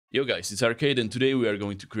Yo guys, it's Arcade and today we are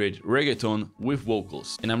going to create reggaeton with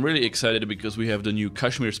vocals. And I'm really excited because we have the new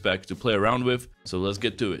KSHMR pack to play around with, so let's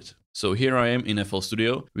get to it. So here I am in FL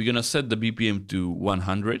Studio. We're gonna set the BPM to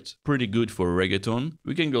 100, pretty good for reggaeton.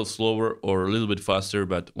 We can go slower or a little bit faster,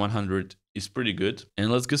 but 100 is pretty good.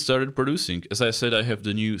 And let's get started producing. As I said, I have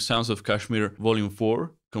the new Sounds of KSHMR Volume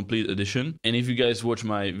 4 Complete Edition. And if you guys watch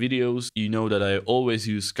my videos, you know that I always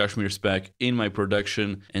use KSHMR pack in my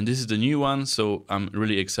production. And this is the new one, so I'm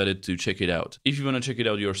really excited to check it out. If you wanna check it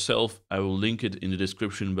out yourself, I will link it in the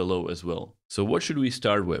description below as well. So what should we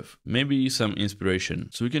start with? Maybe some inspiration.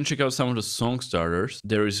 So we can check out some of the song starters.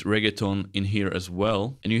 There is reggaeton in here as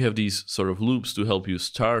well. And you have these sort of loops to help you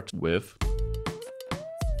start with.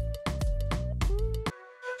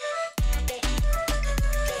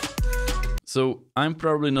 So I'm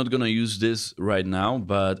probably not gonna use this right now,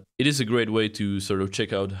 but it is a great way to sort of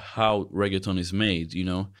check out how reggaeton is made, you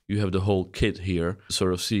know? You have the whole kit here to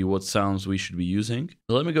sort of see what sounds we should be using.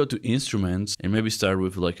 So let me go to instruments and maybe start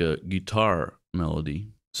with like a guitar melody.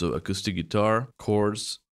 So acoustic guitar,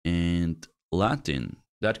 chords, and Latin.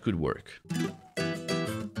 That could work.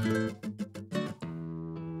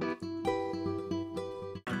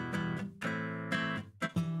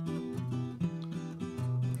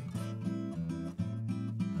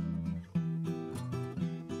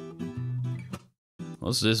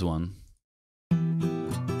 What's this one?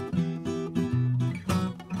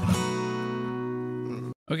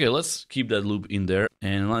 Okay, let's keep that loop in there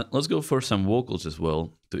and let's go for some vocals as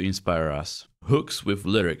well to inspire us. Hooks with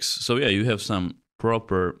lyrics. So yeah, you have some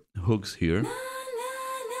proper hooks here.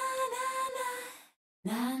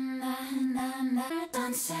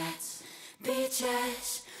 Sunsets,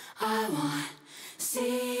 beaches, I want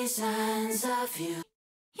seasons of you.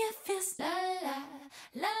 You feel la la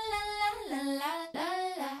la la la la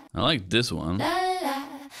la. I like this one. La la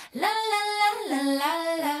la la la la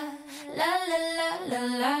la la la la la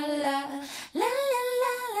la la.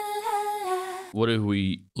 What if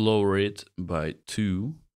we lower it by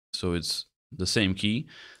 2 so it's the same key?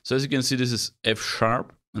 So as you can see, this is F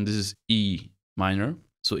sharp and this is E minor.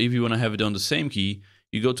 So if you want to have it on the same key,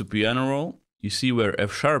 you go to piano roll, you see where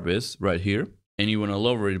F sharp is right here, and you want to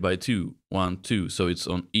lower it by 2, 1, 2, so it's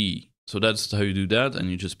on E. So that's how you do that, and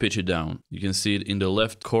you just pitch it down. You can see it in the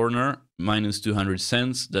left corner, minus 200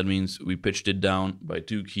 cents. That means we pitched it down by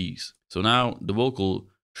 2 keys. So now the vocal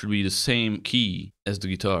should be the same key as the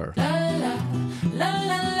guitar.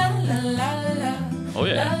 Oh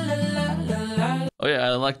yeah. Oh yeah,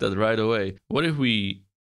 I like that right away. What if we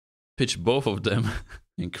pitch both of them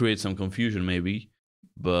and create some confusion maybe?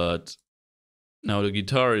 But now the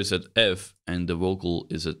guitar is at F and the vocal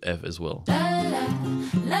is at F as well.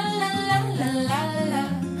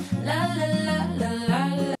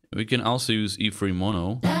 We can also use E3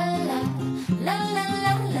 mono.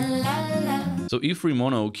 So E3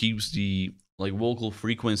 mono keeps the vocal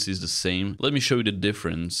frequencies the same. Let me show you the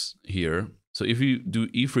difference here. So if you do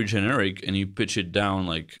E3 generic and you pitch it down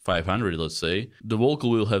like 500, let's say, the vocal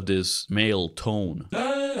will have this male tone.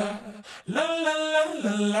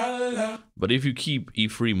 But if you keep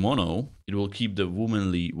E3 mono, it will keep the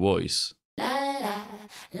womanly voice.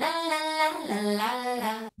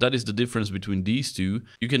 That is the difference between these two.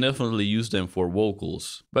 You can definitely use them for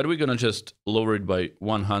vocals, but we're gonna just lower it by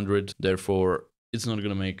 100, therefore it's not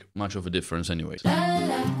gonna make much of a difference anyway.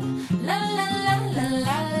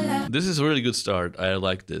 This is a really good start, I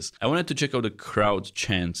like this. I wanted to check out the crowd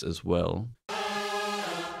chants as well.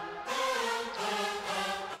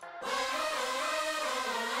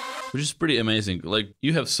 Which is pretty amazing. Like,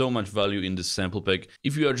 you have so much value in this sample pack.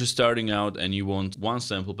 If you are just starting out and you want one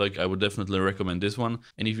sample pack, I would definitely recommend this one.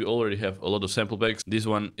 And if you already have a lot of sample packs, this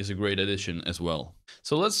one is a great addition as well.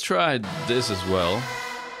 So let's try this as well.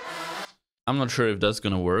 I'm not sure if that's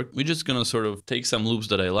gonna work. We're just gonna sort of take some loops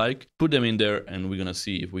that I like, put them in there, and we're gonna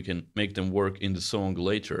see if we can make them work in the song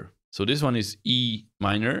later. So this one is E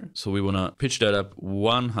minor, so we wanna pitch that up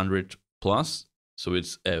 100 plus, so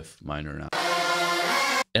it's F minor now.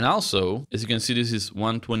 And also, as you can see, this is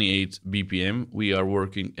 128 BPM. We are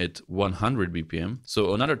working at 100 BPM.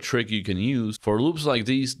 So another trick you can use for loops like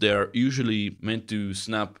these, they are usually meant to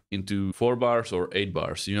snap into 4 bars or 8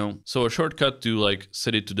 bars, you know? So a shortcut to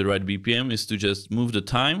set it to the right BPM is to just move the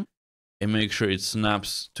time and make sure it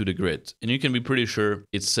snaps to the grid. And you can be pretty sure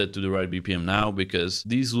it's set to the right BPM now because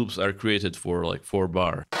these loops are created for 4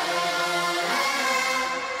 bar.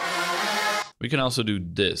 We can also do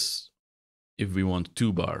this if we want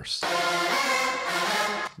 2 bars,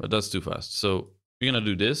 but that's too fast. So we're gonna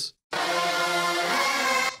do this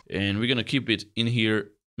and we're gonna keep it in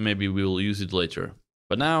here. Maybe we'll use it later.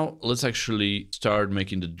 But now let's actually start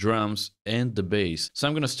making the drums and the bass. So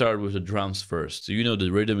I'm gonna start with the drums first. So you know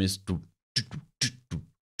the rhythm is...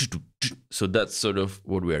 So that's sort of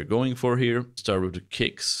what we are going for here. Start with the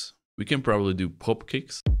kicks. We can probably do pop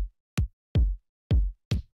kicks.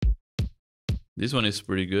 This one is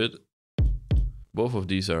pretty good. Both of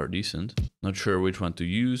these are decent. Not sure which one to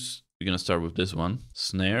use. We're gonna start with this one.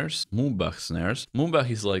 Snares, moombah snares. Moombah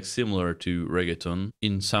is like similar to reggaeton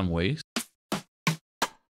in some ways.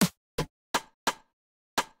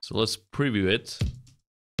 So let's preview it.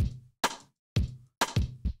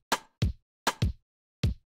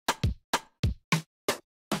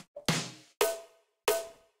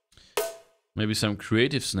 Maybe some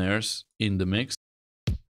creative snares in the mix.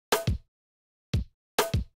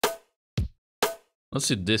 Let's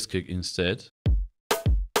see this kick instead.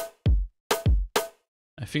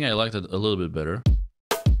 I think I like that a little bit better.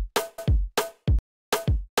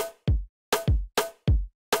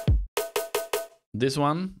 This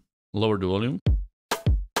one, lower the volume.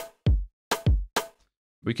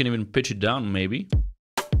 We can even pitch it down maybe.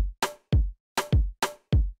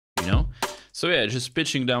 You know? So yeah, just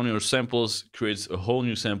pitching down your samples creates a whole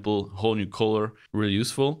new sample, whole new color, really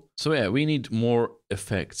useful. So yeah, we need more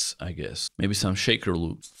effects, I guess. Maybe some shaker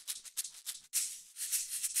loop.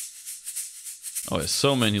 Oh, yeah,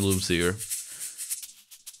 so many loops here.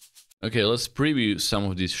 Okay, let's preview some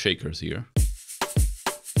of these shakers here.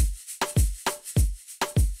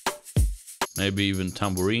 Maybe even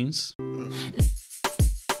tambourines.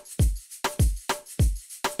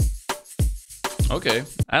 Okay,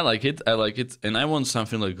 I like it, and I want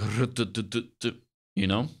something like, you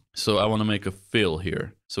know? So I want to make a fill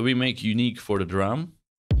here. So we make unique for the drum.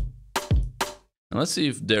 And let's see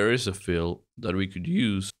if there is a fill that we could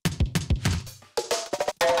use.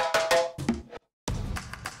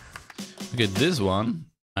 Okay, this one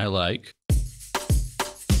I like.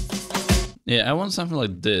 Yeah, I want something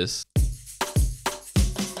like this.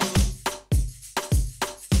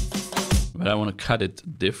 But I want to cut it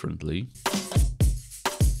differently.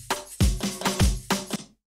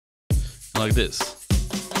 Like this.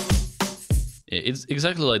 Yeah, it's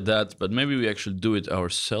exactly like that, but maybe we actually do it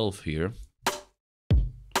ourselves here.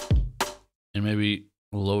 And maybe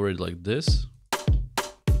lower it like this.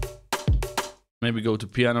 Maybe go to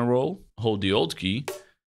piano roll, hold the Alt key,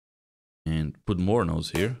 and put more notes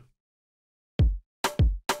here.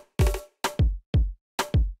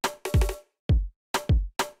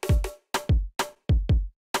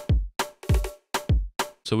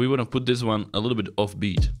 So we want to put this one a little bit off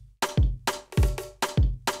beat.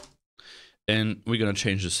 And we're gonna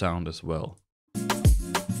change the sound as well.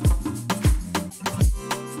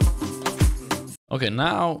 Okay,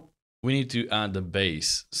 now we need to add the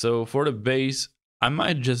bass. So for the bass, I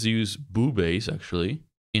might just use Boo Bass actually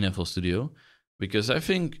in FL Studio, because I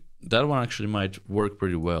think that one actually might work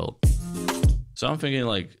pretty well. So I'm thinking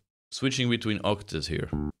like switching between octaves here.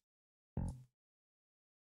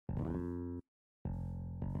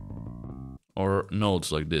 Or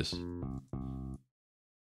notes like this.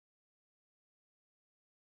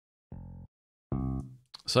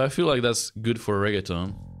 So I feel like that's good for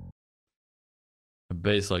reggaeton. A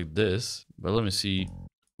bass like this, but let me see.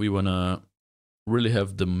 We wanna really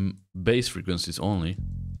have the bass frequencies only.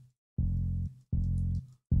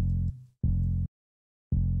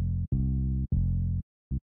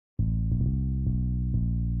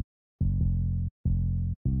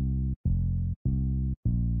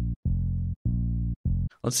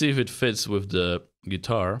 Let's see if it fits with the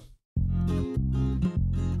guitar.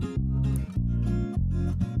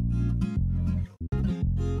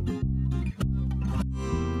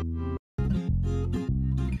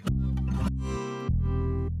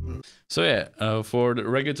 So yeah, for the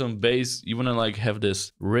reggaeton bass, you wanna like have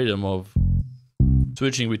this rhythm of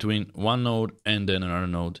switching between one note and then another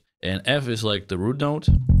note. And F is like the root note.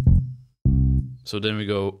 So then we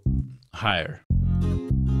go higher.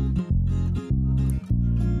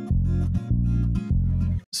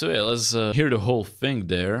 So yeah, let's hear the whole thing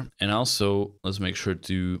there. And also, let's make sure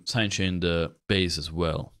to sidechain the bass as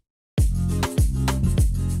well.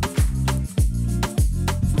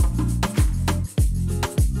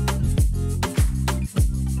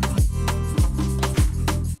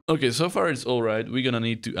 Okay, so far it's alright. We're gonna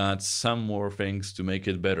need to add some more things to make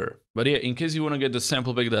it better. But yeah, in case you wanna get the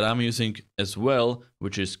sample pack that I'm using as well,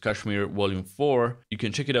 which is KSHMR Volume 4, you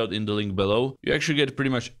can check it out in the link below. You actually get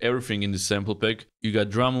pretty much everything in this sample pack. You got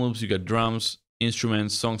drum loops, you got drums,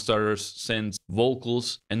 instruments, song starters, synths,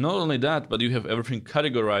 vocals, and not only that, but you have everything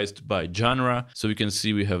categorized by genre. So you can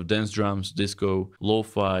see we have dance drums, disco,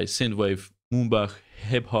 lo-fi, synthwave, moombah,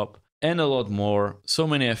 hip-hop, and a lot more. So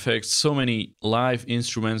many effects, so many live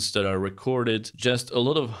instruments that are recorded, just a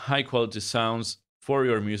lot of high quality sounds for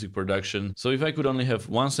your music production. So if I could only have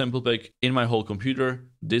one sample pack in my whole computer,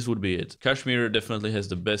 this would be it. KSHMR definitely has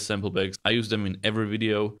the best sample packs. I use them in every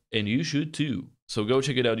video, and you should too. So go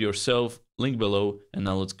check it out yourself, link below, and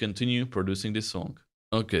now let's continue producing this song.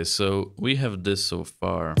 Okay, so we have this so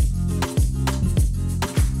far.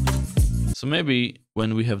 So maybe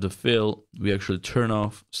when we have the fill, we actually turn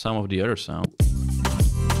off some of the other sound.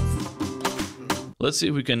 Let's see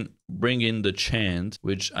if we can bring in the chant,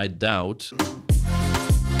 which I doubt.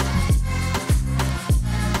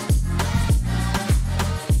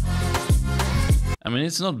 I mean,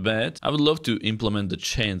 it's not bad. I would love to implement the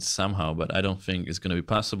chants somehow, but I don't think it's gonna be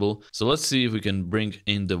possible. So let's see if we can bring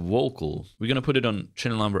in the vocal. We're gonna put it on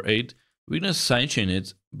channel number 8. We're gonna sidechain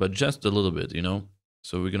it, but just a little bit, you know?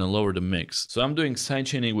 So we're gonna lower the mix. So I'm doing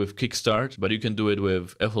sidechaining with Kickstart, but you can do it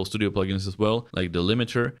with FL Studio plugins as well, like the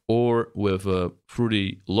limiter, or with a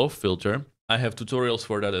Fruity Low filter. I have tutorials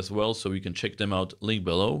for that as well, so you can check them out, link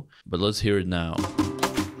below. But let's hear it now.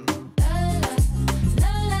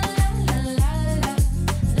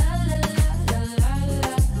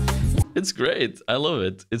 It's great. I love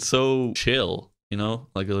it. It's so chill, you know,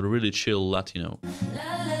 like a really chill Latino.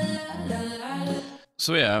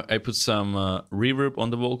 So yeah, I put some reverb on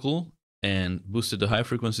the vocal and boosted the high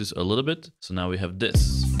frequencies a little bit. So now we have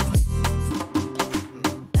this.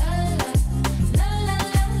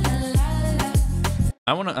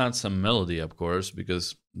 I want to add some melody, of course,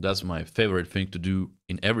 because that's my favorite thing to do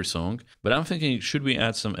in every song. But I'm thinking, should we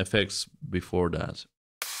add some effects before that?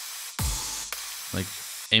 Like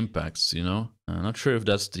impacts, you know? I'm not sure if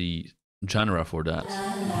that's the genre for that.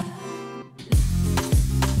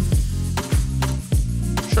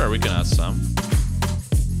 Sure, we can add some.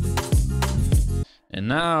 And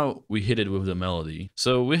now we hit it with the melody.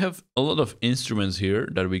 So we have a lot of instruments here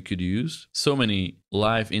that we could use. So many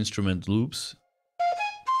live instrument loops.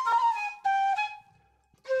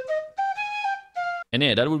 And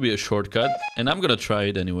yeah, that would be a shortcut. And I'm gonna try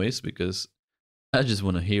it anyways, because I just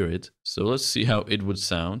want to hear it. So let's see how it would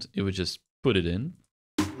sound if we just put it in.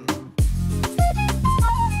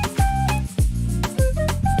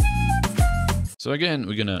 So again,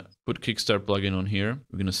 we're gonna put Kickstart plugin on here.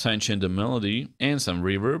 We're gonna sidechain the melody and some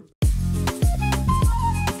reverb.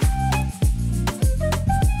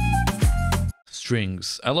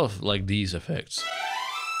 Strings. I love like these effects.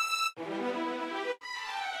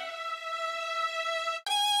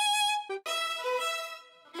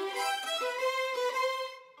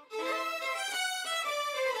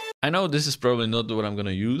 I know this is probably not what I'm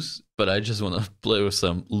gonna use, but I just wanna play with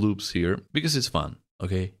some loops here because it's fun,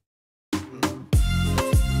 okay?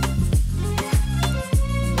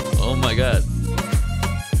 Oh my god.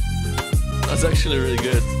 That's actually really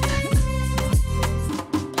good.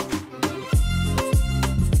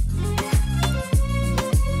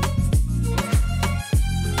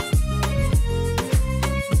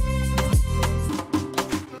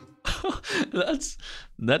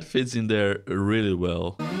 That fits in there really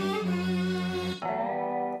well.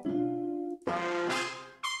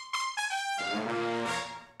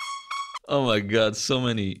 Oh my god, so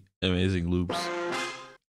many amazing loops.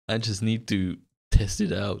 I just need to test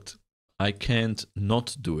it out. I can't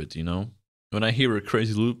not do it, you know? When I hear a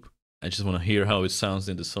crazy loop, I just want to hear how it sounds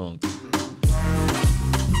in the song.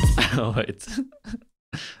 Oh wait.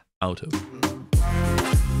 Auto.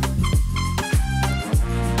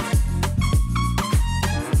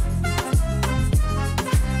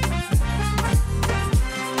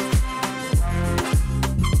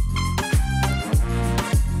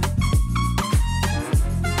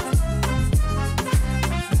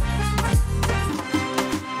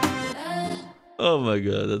 Oh my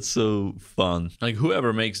god, that's so fun. Like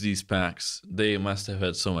whoever makes these packs, they must have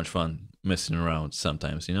had so much fun messing around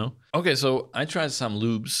sometimes, you know? Okay, so I tried some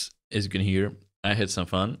loops, as you can hear. I had some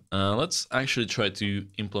fun. Let's actually try to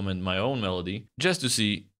implement my own melody just to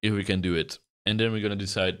see if we can do it. And then we're gonna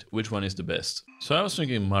decide which one is the best. So I was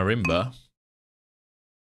thinking marimba.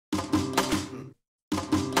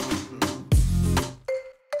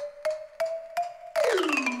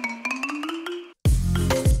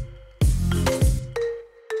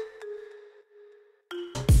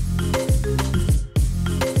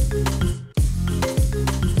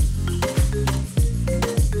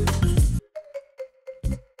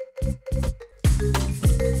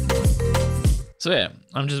 So yeah,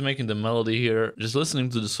 I'm just making the melody here, just listening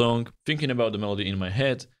to the song, thinking about the melody in my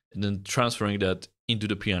head, and then transferring that into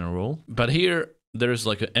the piano roll. But here, there's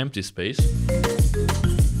like an empty space.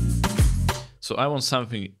 So I want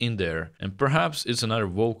something in there, and perhaps it's another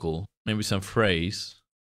vocal, maybe some phrase.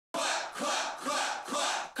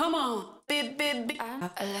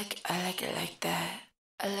 like it like that.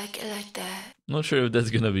 I like it like that. Not sure if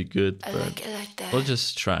that's gonna be good, I but like it like that. let's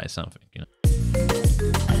just try something, you know.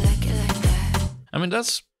 I like it like that. I mean,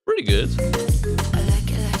 that's pretty good. I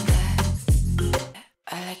like it like that.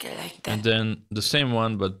 I like it like that. And then the same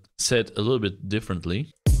one, but said a little bit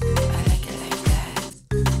differently. I like it like that.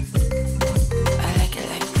 I like it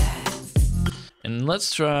like that. And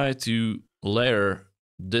let's try to layer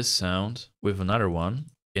this sound with another one.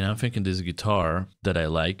 And I'm thinking this guitar that I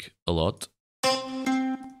like a lot.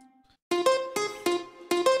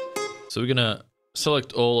 So we're gonna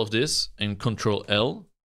select all of this and Control L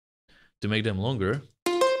to make them longer.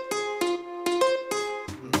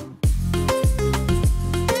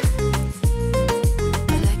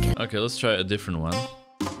 Okay, let's try a different one.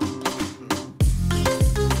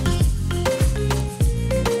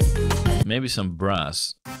 Maybe some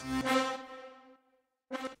brass.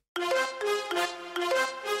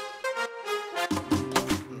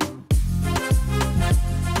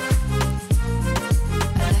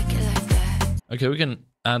 Okay, we can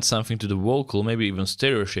add something to the vocal, maybe even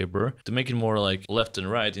stereo shaper, to make it more like left and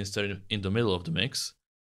right instead of in the middle of the mix.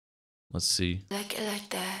 Let's see. I like it like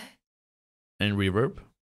that. And reverb.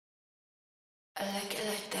 I like it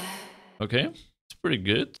like that. Okay, it's pretty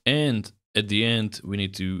good. And at the end, we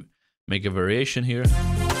need to make a variation here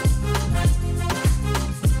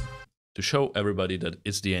to show everybody that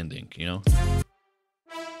it's the ending, you know?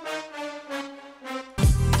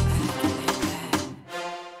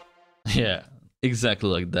 Yeah, exactly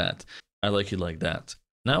like that. I like it like that.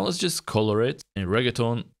 Now let's just color it. And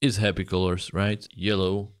reggaeton is happy colors, right?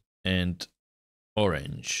 Yellow and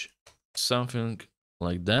orange. Something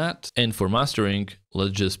like that. And for mastering,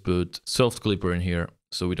 let's just put soft clipper in here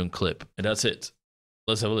so we don't clip. And that's it.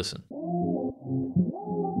 Let's have a listen.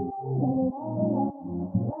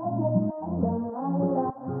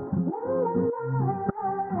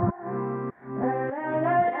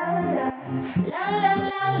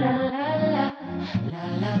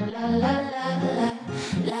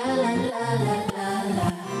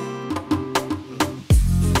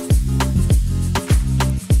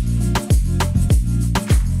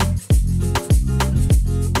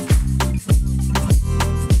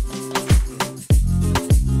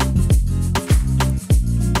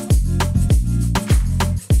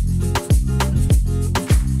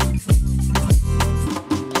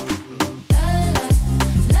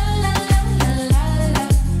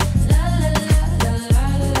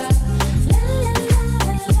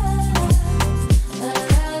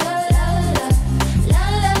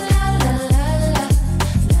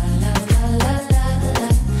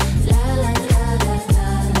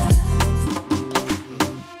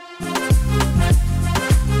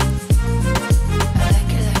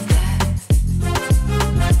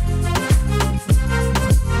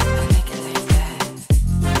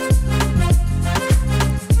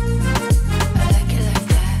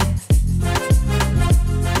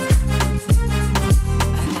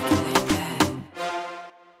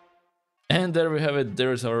 And there we have it,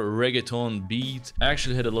 there's our reggaeton beat. I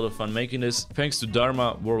actually had a lot of fun making this. Thanks to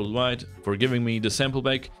Dharma Worldwide for giving me the sample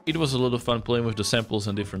pack. It was a lot of fun playing with the samples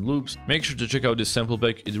and different loops. Make sure to check out this sample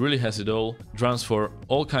pack, it really has it all. Drums for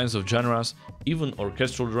all kinds of genres, even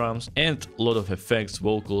orchestral drums, and a lot of effects,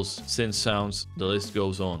 vocals, synth sounds, the list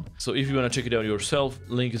goes on. So if you wanna check it out yourself,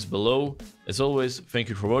 link is below. As always, thank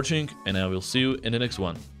you for watching, and I will see you in the next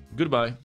one. Goodbye!